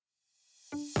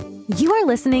You are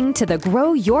listening to the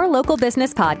Grow Your Local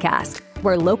Business podcast,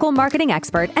 where local marketing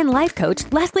expert and life coach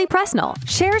Leslie Presnell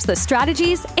shares the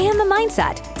strategies and the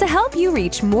mindset to help you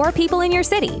reach more people in your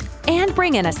city and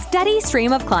bring in a steady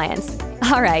stream of clients.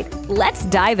 All right, let's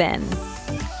dive in.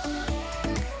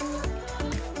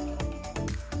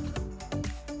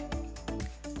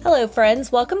 Hello,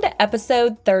 friends. Welcome to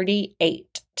episode 38.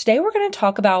 Today, we're going to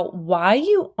talk about why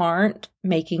you aren't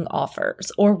making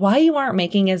offers or why you aren't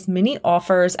making as many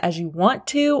offers as you want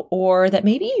to or that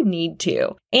maybe you need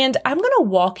to. And I'm going to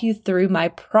walk you through my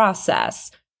process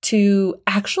to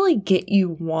actually get you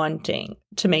wanting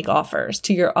to make offers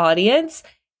to your audience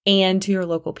and to your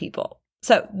local people.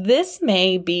 So this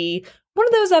may be one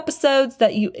of those episodes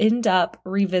that you end up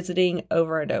revisiting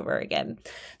over and over again.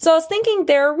 So I was thinking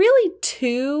there are really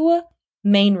two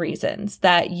main reasons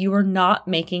that you are not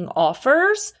making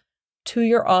offers to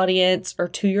your audience or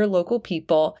to your local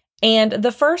people. And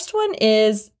the first one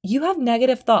is you have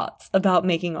negative thoughts about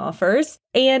making offers.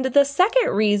 And the second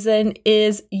reason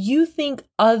is you think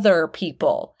other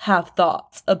people have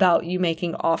thoughts about you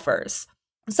making offers.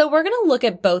 So we're going to look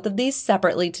at both of these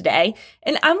separately today.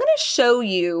 And I'm going to show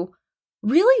you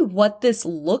really what this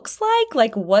looks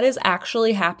like what is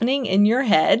actually happening in your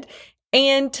head.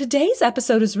 And today's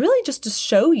episode is really just to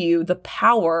show you the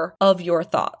power of your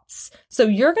thoughts. So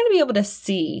you're going to be able to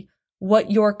see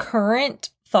what your current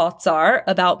thoughts are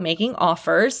about making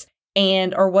offers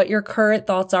or what your current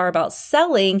thoughts are about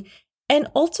selling and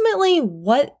ultimately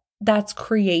what that's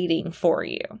creating for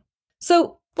you.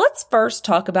 So let's first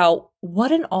talk about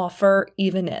what an offer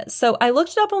even is. So I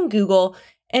looked it up on Google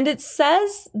and it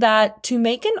says that to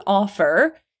make an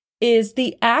offer is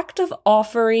the act of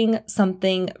offering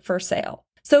something for sale.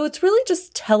 So it's really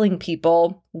just telling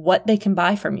people what they can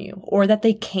buy from you or that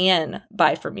they can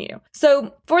buy from you.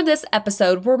 So for this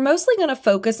episode, we're mostly going to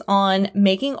focus on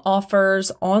making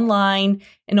offers online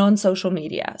and on social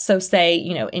media. So say,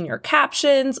 in your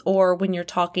captions or when you're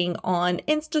talking on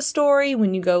Insta Story,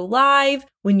 when you go live,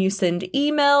 when you send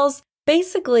emails.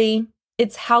 Basically,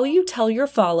 it's how you tell your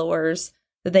followers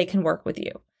that they can work with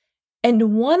you.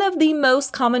 And one of the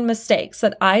most common mistakes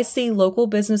that I see local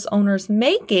business owners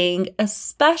making,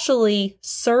 especially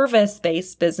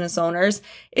service-based business owners,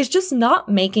 is just not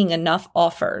making enough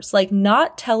offers,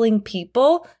 not telling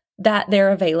people that they're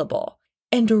available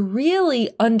and really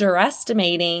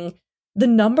underestimating the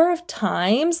number of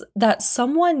times that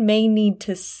someone may need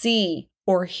to see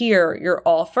or hear your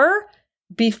offer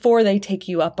before they take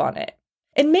you up on it.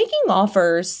 And making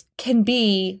offers can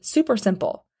be super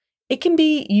simple. It can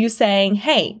be you saying,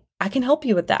 hey, I can help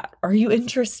you with that. Are you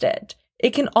interested? It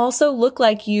can also look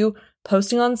like you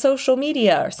posting on social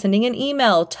media or sending an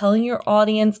email, telling your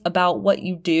audience about what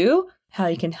you do, how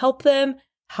you can help them,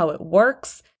 how it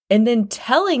works, and then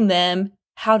telling them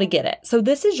how to get it. So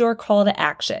this is your call to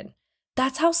action.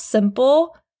 That's how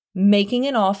simple making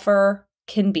an offer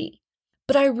can be.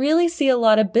 But I really see a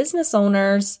lot of business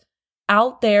owners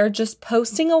out there just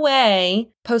posting away,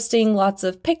 posting lots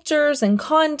of pictures and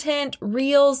content,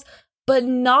 reels, but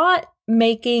not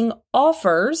making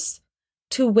offers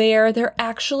to where they're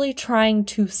actually trying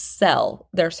to sell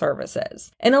their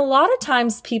services. And a lot of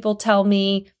times people tell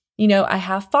me, I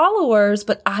have followers,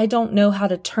 but I don't know how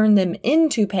to turn them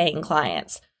into paying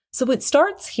clients. So it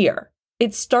starts here.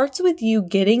 It starts with you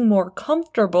getting more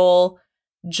comfortable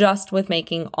just with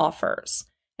making offers.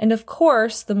 And of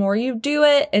course, the more you do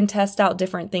it and test out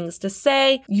different things to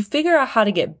say, you figure out how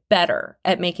to get better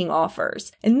at making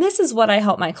offers. And this is what I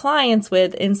help my clients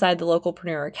with inside the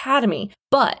Localpreneur Academy.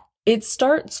 But it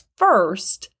starts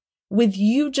first with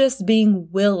you just being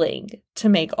willing to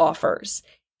make offers.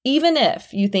 Even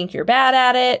if you think you're bad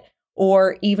at it,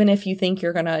 or even if you think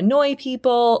you're going to annoy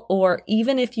people, or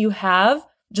even if you have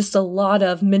just a lot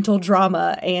of mental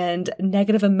drama and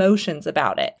negative emotions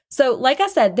about it. So like I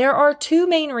said, there are two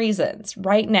main reasons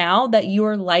right now that you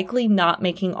are likely not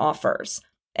making offers.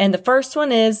 And the first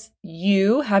one is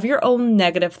you have your own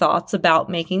negative thoughts about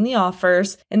making the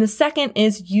offers. And the second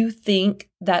is you think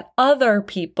that other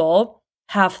people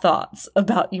have thoughts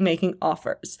about you making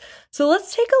offers. So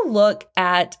let's take a look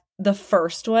at the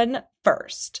first one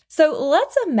first. So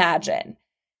let's imagine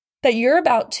that you're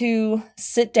about to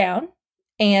sit down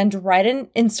and write an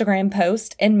Instagram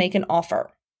post and make an offer.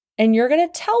 And you're going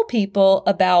to tell people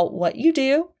about what you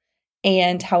do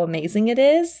and how amazing it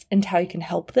is and how you can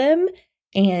help them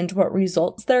and what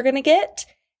results they're going to get.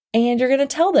 And you're going to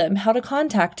tell them how to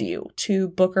contact you to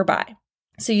book or buy.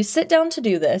 So you sit down to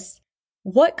do this.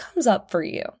 What comes up for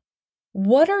you?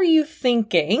 What are you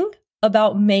thinking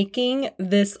about making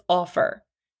this offer?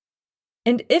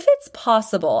 And if it's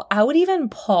possible, I would even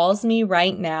pause me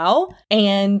right now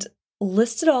and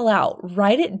list it all out,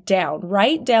 write it down,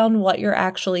 write down what you're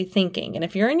actually thinking. And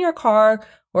if you're in your car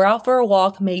or out for a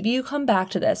walk, maybe you come back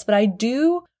to this, but I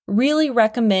do really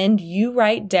recommend you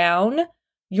write down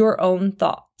your own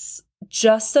thoughts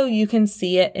just so you can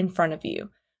see it in front of you.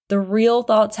 The real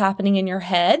thoughts happening in your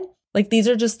head, like these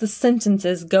are just the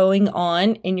sentences going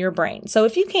on in your brain. So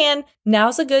if you can,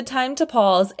 now's a good time to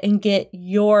pause and get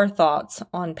your thoughts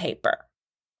on paper.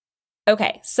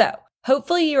 Okay, so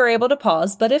hopefully you were able to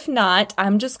pause, but if not,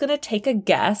 I'm just going to take a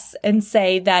guess and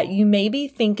say that you may be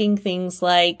thinking things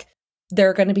like,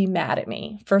 they're going to be mad at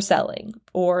me for selling,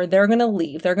 or they're going to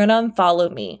leave, they're going to unfollow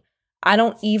me. I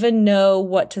don't even know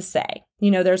what to say.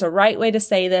 There's a right way to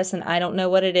say this and I don't know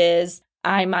what it is.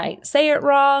 I might say it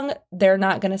wrong. They're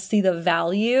not going to see the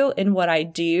value in what I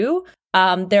do.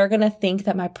 They're going to think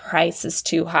that my price is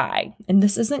too high and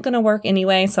this isn't going to work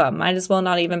anyway. So I might as well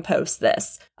not even post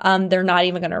this. They're not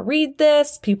even going to read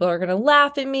this. People are going to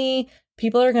laugh at me.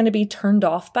 People are going to be turned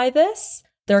off by this.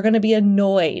 They're going to be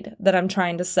annoyed that I'm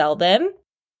trying to sell them.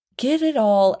 Get it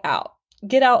all out.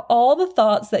 Get out all the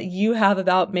thoughts that you have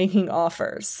about making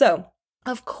offers. So,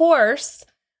 of course,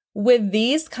 with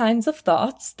these kinds of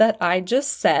thoughts that I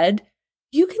just said,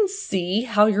 you can see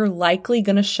how you're likely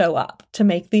going to show up to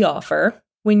make the offer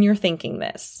when you're thinking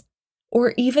this,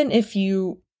 or even if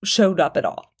you showed up at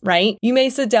all, right? You may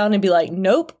sit down and be like,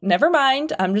 nope, never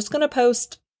mind. I'm just going to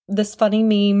post this funny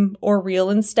meme or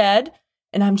reel instead.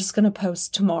 And I'm just going to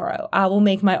post tomorrow. I will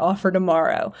make my offer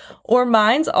tomorrow. Or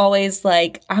mine's always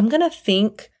like, I'm going to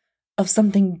think of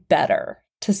something better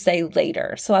to say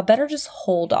later. So I better just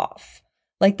hold off.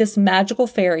 Like this magical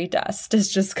fairy dust is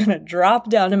just going to drop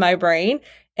down in my brain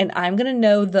and I'm going to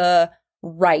know the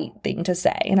right thing to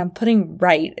say. And I'm putting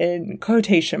right in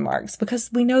quotation marks because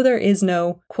we know there is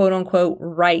no quote unquote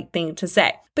right thing to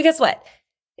say. But guess what?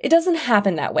 It doesn't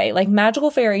happen that way. Like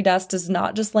magical fairy dust does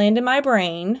not just land in my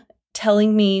brain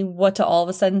telling me what to all of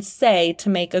a sudden say to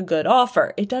make a good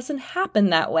offer. It doesn't happen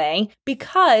that way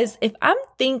because if I'm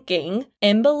thinking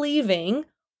and believing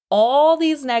all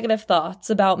these negative thoughts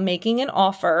about making an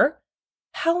offer,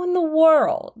 how in the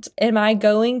world am I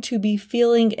going to be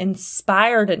feeling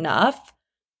inspired enough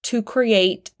to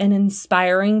create an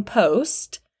inspiring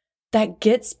post that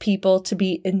gets people to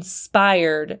be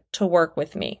inspired to work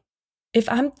with me? If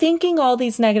I'm thinking all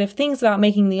these negative things about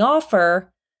making the offer,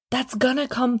 that's going to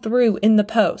come through in the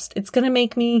post. It's going to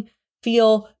make me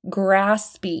feel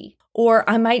graspy, or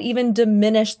I might even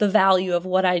diminish the value of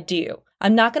what I do.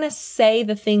 I'm not going to say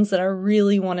the things that I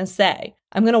really want to say.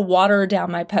 I'm going to water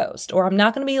down my post, or I'm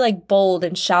not going to be like bold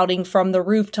and shouting from the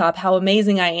rooftop how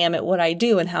amazing I am at what I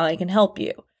do and how I can help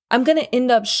you. I'm going to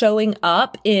end up showing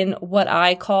up in what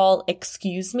I call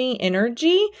excuse me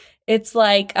energy. It's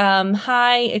like,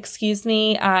 hi, excuse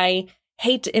me, I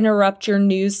hate to interrupt your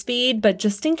news feed, but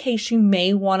just in case you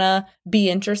may want to be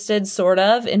interested sort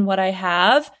of in what I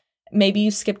have, maybe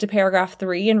you skip to paragraph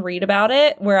 3 and read about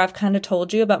it, where I've kind of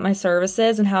told you about my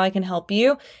services and how I can help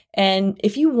you. And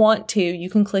if you want to, you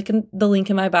can click the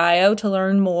link in my bio to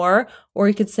learn more, or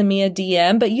you could send me a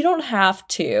DM, but you don't have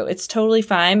to. It's totally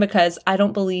fine because I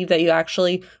don't believe that you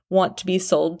actually want to be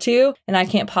sold to, and I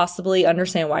can't possibly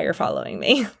understand why you're following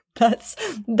me.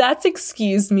 That's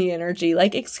excuse me energy.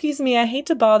 Like, excuse me, I hate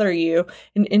to bother you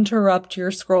and interrupt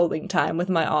your scrolling time with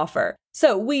my offer.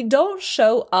 So we don't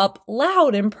show up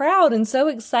loud and proud and so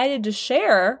excited to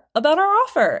share about our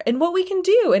offer and what we can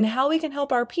do and how we can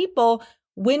help our people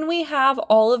when we have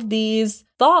all of these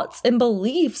thoughts and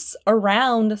beliefs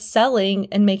around selling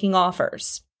and making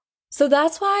offers. So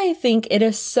that's why I think it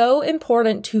is so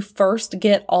important to first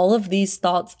get all of these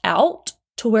thoughts out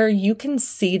to where you can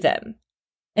see them.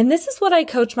 And this is what I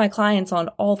coach my clients on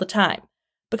all the time,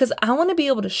 because I want to be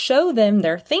able to show them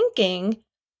their thinking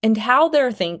and how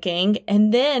they're thinking,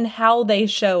 and then how they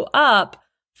show up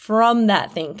from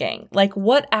that thinking. Like,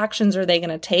 what actions are they going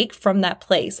to take from that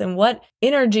place, and what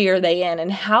energy are they in,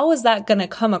 and how is that going to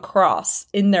come across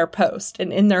in their post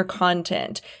and in their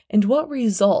content, and what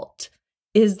result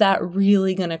is that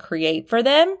really going to create for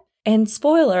them? And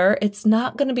spoiler, it's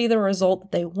not going to be the result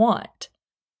that they want.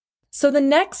 So the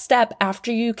next step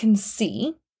after you can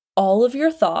see all of your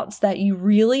thoughts that you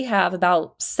really have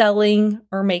about selling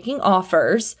or making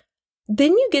offers,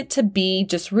 then you get to be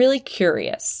just really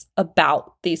curious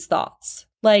about these thoughts.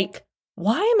 Like,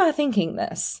 why am I thinking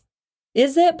this?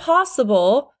 Is it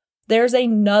possible there's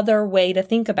another way to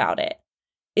think about it?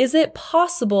 Is it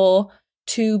possible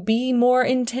to be more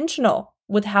intentional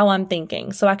with how I'm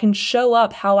thinking so I can show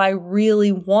up how I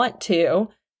really want to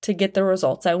get the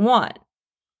results I want?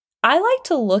 I like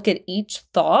to look at each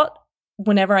thought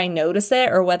whenever I notice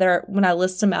it, or when I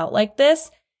list them out like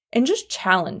this, and just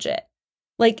challenge it.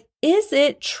 Like, is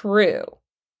it true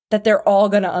that they're all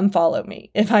going to unfollow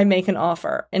me if I make an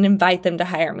offer and invite them to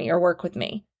hire me or work with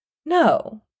me?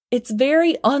 No, it's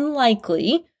very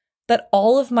unlikely that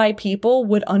all of my people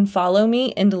would unfollow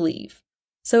me and leave.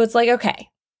 So it's like, okay,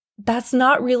 that's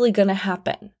not really going to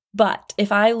happen. But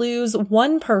if I lose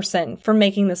one person from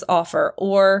making this offer,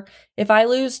 or if I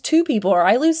lose 2 people, or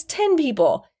I lose 10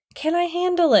 people, can I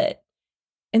handle it?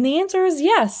 And the answer is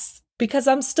yes, because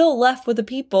I'm still left with the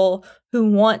people who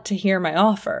want to hear my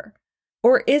offer.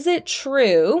 Or is it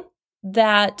true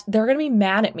that they're going to be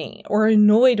mad at me or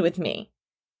annoyed with me?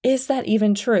 Is that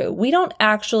even true? We don't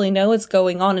actually know what's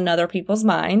going on in other people's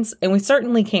minds, and we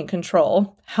certainly can't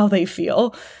control how they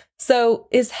feel. So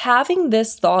is having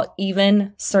this thought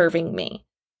even serving me?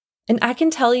 And I can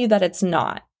tell you that it's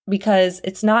not, because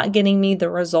it's not getting me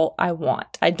the result I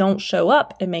want. I don't show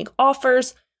up and make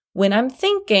offers when I'm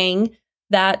thinking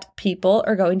that people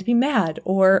are going to be mad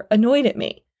or annoyed at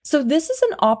me. So this is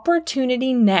an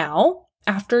opportunity now,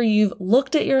 after you've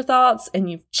looked at your thoughts and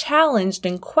you've challenged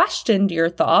and questioned your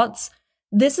thoughts,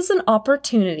 this is an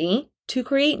opportunity to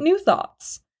create new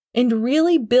thoughts and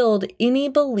really build any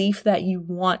belief that you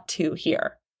want to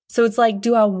here. So it's like,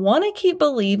 do I want to keep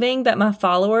believing that my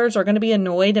followers are going to be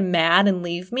annoyed and mad and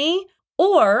leave me?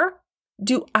 Or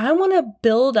do I want to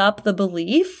build up the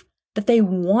belief that they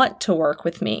want to work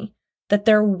with me, that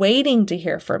they're waiting to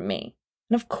hear from me?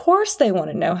 And of course they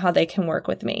want to know how they can work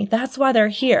with me. That's why they're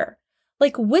here.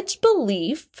 Like, which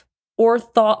belief or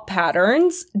thought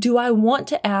patterns do I want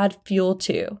to add fuel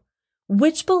to?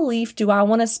 Which belief do I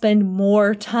want to spend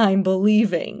more time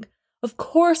believing? Of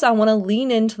course, I want to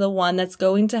lean into the one that's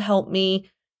going to help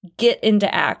me get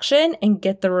into action and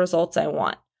get the results I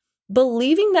want.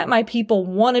 Believing that my people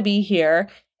want to be here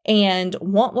and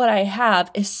want what I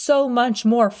have is so much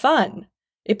more fun.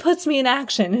 It puts me in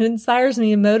action. It inspires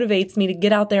me and motivates me to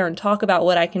get out there and talk about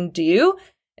what I can do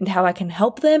and how I can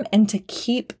help them, and to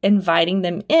keep inviting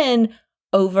them in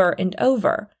over and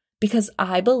over because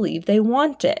I believe they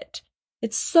want it.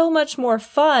 It's so much more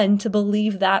fun to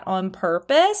believe that on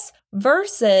purpose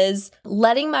versus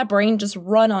letting my brain just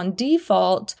run on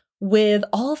default with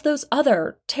all of those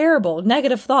other terrible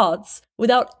negative thoughts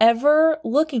without ever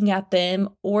looking at them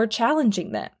or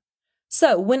challenging them.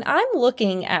 So when I'm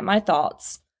looking at my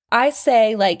thoughts, I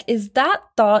say, like, is that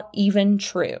thought even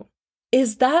true?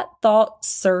 Is that thought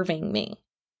serving me?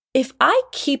 If I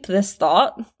keep this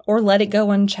thought or let it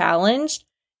go unchallenged,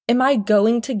 am I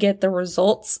going to get the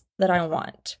results that I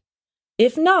want?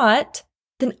 If not,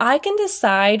 then I can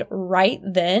decide right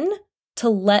then to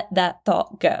let that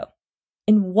thought go.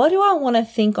 And what do I want to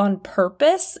think on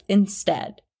purpose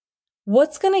instead?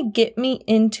 What's going to get me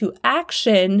into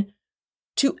action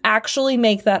to actually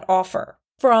make that offer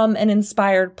from an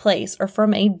inspired place or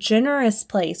from a generous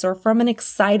place or from an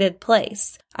excited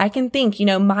place? I can think,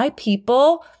 my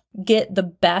people get the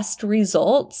best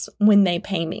results when they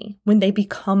pay me, when they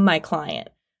become my client.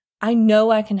 I know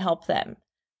I can help them.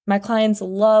 My clients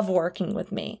love working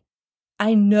with me.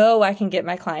 I know I can get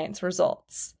my clients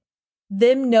results.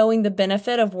 Them knowing the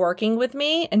benefit of working with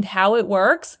me and how it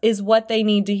works is what they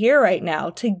need to hear right now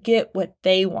to get what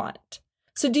they want.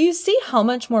 So do you see how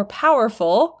much more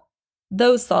powerful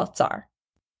those thoughts are?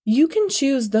 You can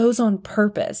choose those on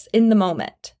purpose in the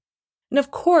moment. And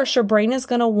of course, your brain is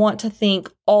going to want to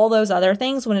think all those other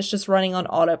things when it's just running on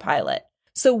autopilot.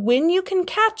 So when you can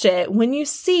catch it, when you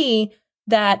see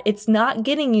that it's not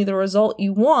getting you the result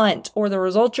you want or the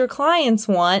result your clients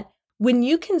want, when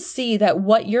you can see that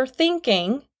what you're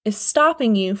thinking is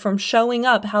stopping you from showing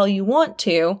up how you want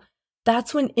to,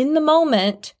 that's when in the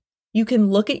moment you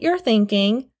can look at your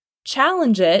thinking,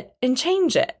 challenge it, and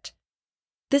change it.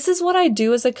 This is what I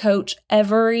do as a coach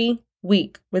every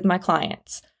week with my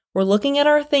clients. We're looking at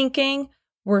our thinking.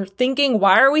 We're thinking,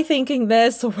 why are we thinking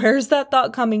this? Where's that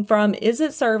thought coming from? Is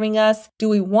it serving us? Do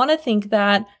we want to think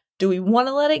that? Do we want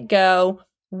to let it go?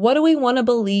 What do we want to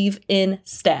believe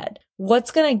instead?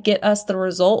 What's going to get us the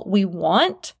result we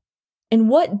want? And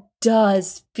what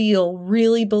does feel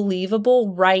really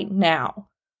believable right now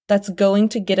that's going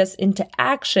to get us into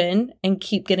action and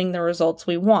keep getting the results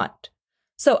we want?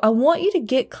 So I want you to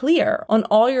get clear on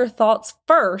all your thoughts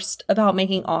first about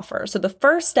making offers. So the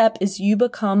first step is you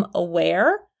become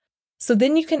aware. So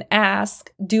then you can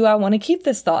ask, do I want to keep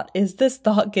this thought? Is this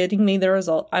thought getting me the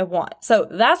result I want? So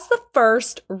that's the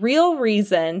first real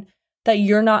reason that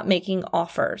you're not making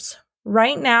offers.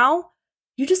 Right now,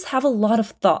 you just have a lot of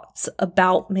thoughts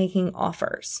about making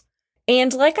offers.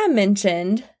 And like I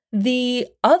mentioned, the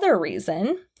other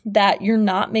reason that you're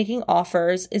not making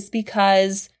offers is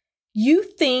because you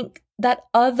think that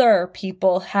other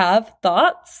people have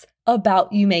thoughts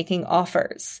about you making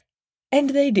offers.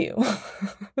 And they do.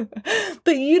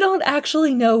 But you don't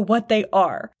actually know what they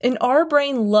are. And our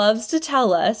brain loves to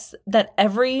tell us that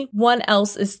everyone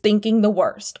else is thinking the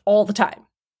worst all the time.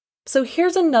 So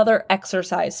here's another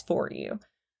exercise for you.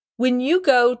 When you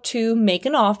go to make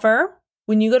an offer,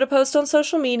 when you go to post on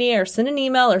social media or send an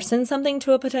email or send something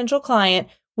to a potential client,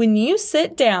 when you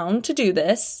sit down to do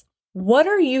this, what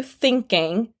are you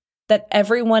thinking that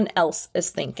everyone else is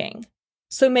thinking?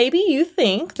 So maybe you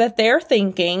think that they're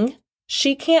thinking,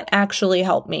 she can't actually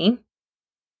help me.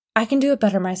 I can do it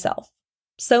better myself.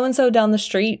 So-and-so down the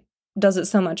street does it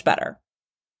so much better.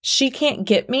 She can't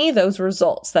get me those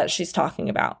results that she's talking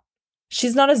about.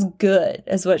 She's not as good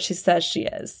as what she says she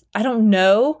is. I don't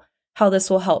know how this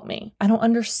will help me. I don't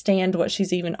understand what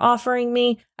she's even offering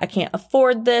me. I can't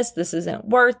afford this. This isn't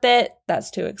worth it.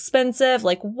 That's too expensive.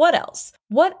 Like, what else?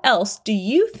 What else do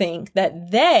you think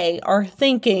that they are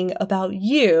thinking about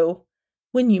you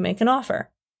when you make an offer?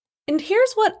 And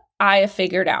here's what I have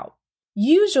figured out.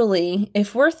 Usually,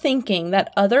 if we're thinking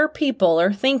that other people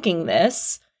are thinking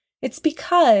this, it's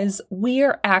because we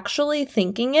are actually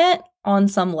thinking it on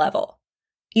some level,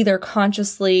 either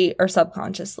consciously or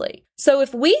subconsciously. So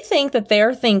if we think that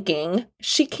they're thinking,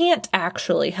 she can't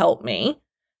actually help me,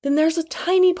 then there's a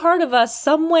tiny part of us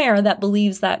somewhere that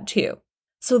believes that too.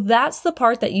 So that's the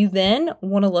part that you then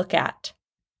want to look at.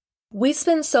 We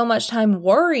spend so much time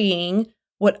worrying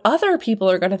what other people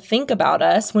are going to think about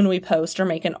us when we post or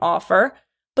make an offer,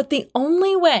 but the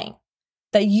only way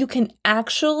that you can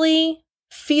actually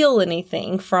feel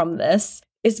anything from this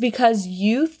is because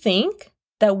you think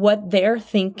that what they're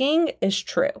thinking is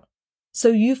true. So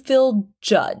you feel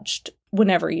judged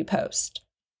whenever you post.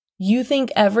 You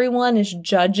think everyone is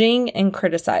judging and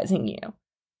criticizing you.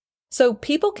 So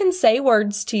people can say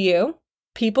words to you.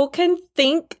 People can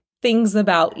think things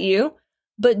about you,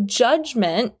 but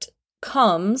judgment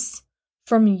comes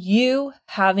from you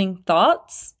having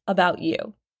thoughts about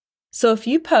you. So if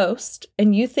you post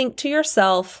and you think to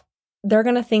yourself, they're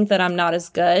going to think that I'm not as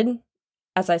good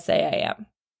as I say I am,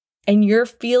 and you're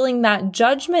feeling that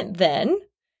judgment, then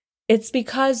it's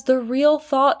because the real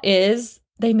thought is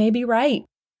they may be right.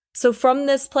 So from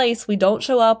this place, we don't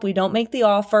show up, we don't make the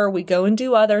offer, we go and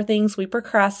do other things, we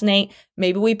procrastinate,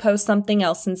 maybe we post something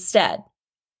else instead.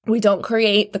 We don't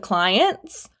create the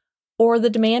clients or the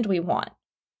demand we want.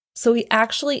 So we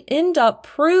actually end up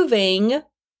proving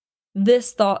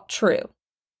this thought true.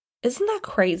 Isn't that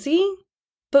crazy?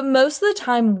 But most of the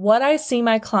time, what I see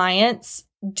my clients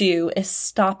do is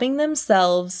stopping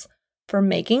themselves from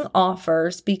making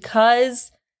offers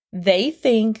because they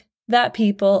think that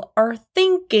people are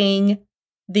thinking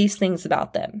these things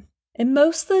about them. And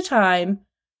most of the time,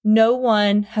 no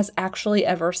one has actually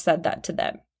ever said that to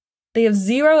them. They have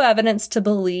zero evidence to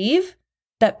believe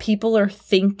that people are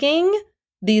thinking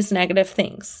these negative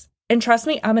things. And trust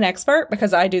me, I'm an expert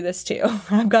because I do this too.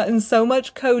 I've gotten so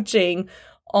much coaching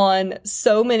on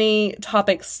so many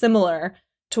topics similar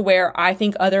to where I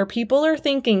think other people are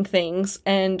thinking things,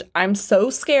 and I'm so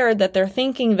scared that they're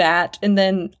thinking that, and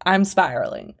then I'm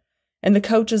spiraling. And the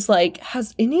coach is like,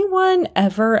 has anyone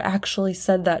ever actually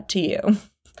said that to you?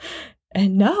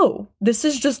 And no, this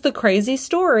is just the crazy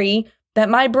story that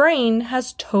my brain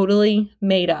has totally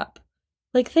made up.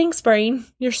 Like, thanks, brain.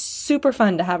 You're super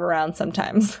fun to have around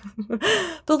sometimes.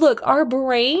 But look, our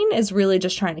brain is really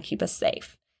just trying to keep us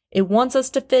safe. It wants us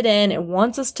to fit in. It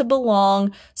wants us to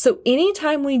belong. So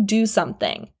anytime we do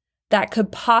something that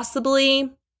could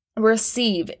possibly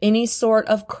receive any sort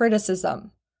of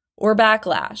criticism or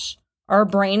backlash, our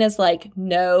brain is like,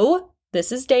 no,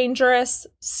 this is dangerous.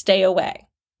 Stay away.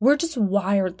 We're just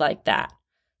wired like that.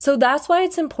 So that's why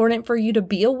it's important for you to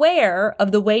be aware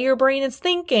of the way your brain is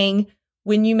thinking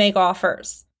when you make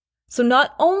offers. So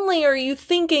not only are you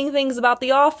thinking things about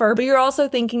the offer, but you're also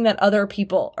thinking that other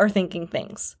people are thinking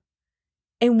things.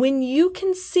 And when you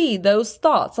can see those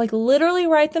thoughts, like literally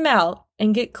write them out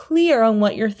and get clear on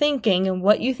what you're thinking and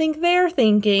what you think they're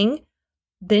thinking,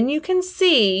 then you can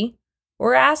see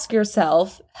or ask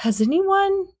yourself, has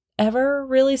anyone ever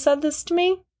really said this to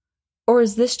me? Or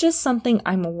is this just something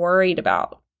I'm worried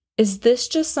about? Is this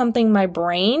just something my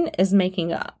brain is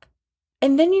making up?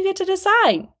 And then you get to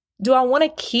decide, do I want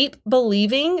to keep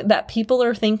believing that people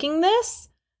are thinking this?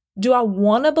 Do I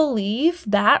want to believe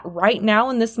that right now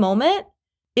in this moment?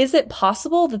 Is it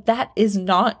possible that that is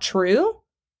not true?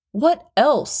 What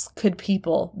else could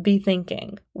people be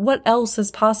thinking? What else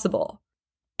is possible?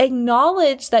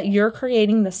 Acknowledge that you're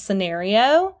creating the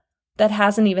scenario that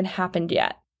hasn't even happened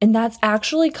yet. And that's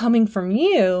actually coming from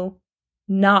you,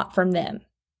 not from them.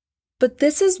 But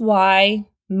this is why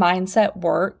mindset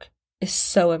work is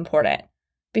so important,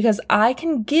 because I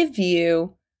can give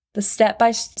you the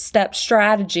step-by-step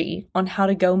strategy on how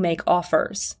to go make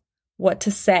offers, what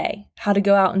to say, how to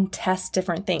go out and test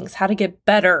different things, how to get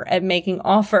better at making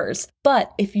offers.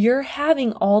 But if you're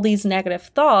having all these negative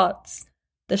thoughts,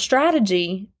 the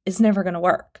strategy is never going to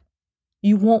work.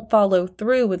 You won't follow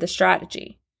through with the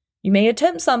strategy. You may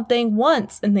attempt something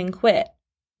once and then quit.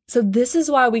 So this is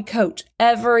why we coach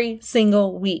every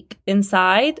single week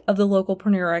inside of the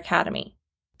Localpreneur Academy.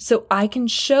 So I can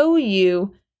show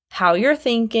you how you're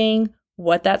thinking,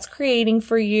 what that's creating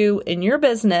for you in your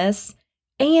business,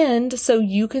 and so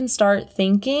you can start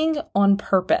thinking on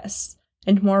purpose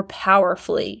and more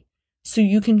powerfully, so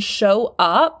you can show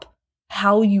up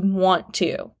how you want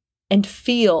to and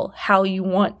feel how you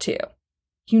want to.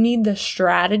 You need the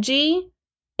strategy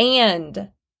and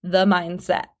the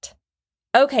mindset.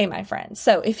 Okay, my friends,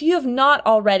 so if you have not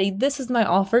already, this is my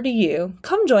offer to you.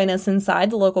 Come join us inside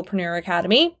the Localpreneur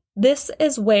Academy. This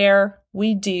is where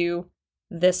we do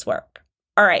this work.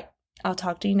 All right, I'll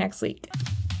talk to you next week.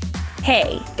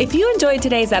 Hey, if you enjoyed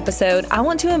today's episode, I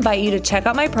want to invite you to check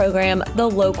out my program, the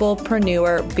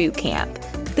Localpreneur Bootcamp.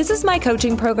 This is my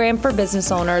coaching program for business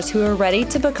owners who are ready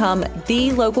to become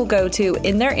the local go-to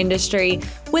in their industry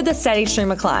with a steady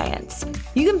stream of clients.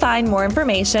 You can find more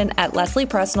information at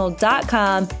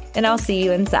lesliepresnell.com, and I'll see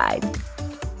you inside.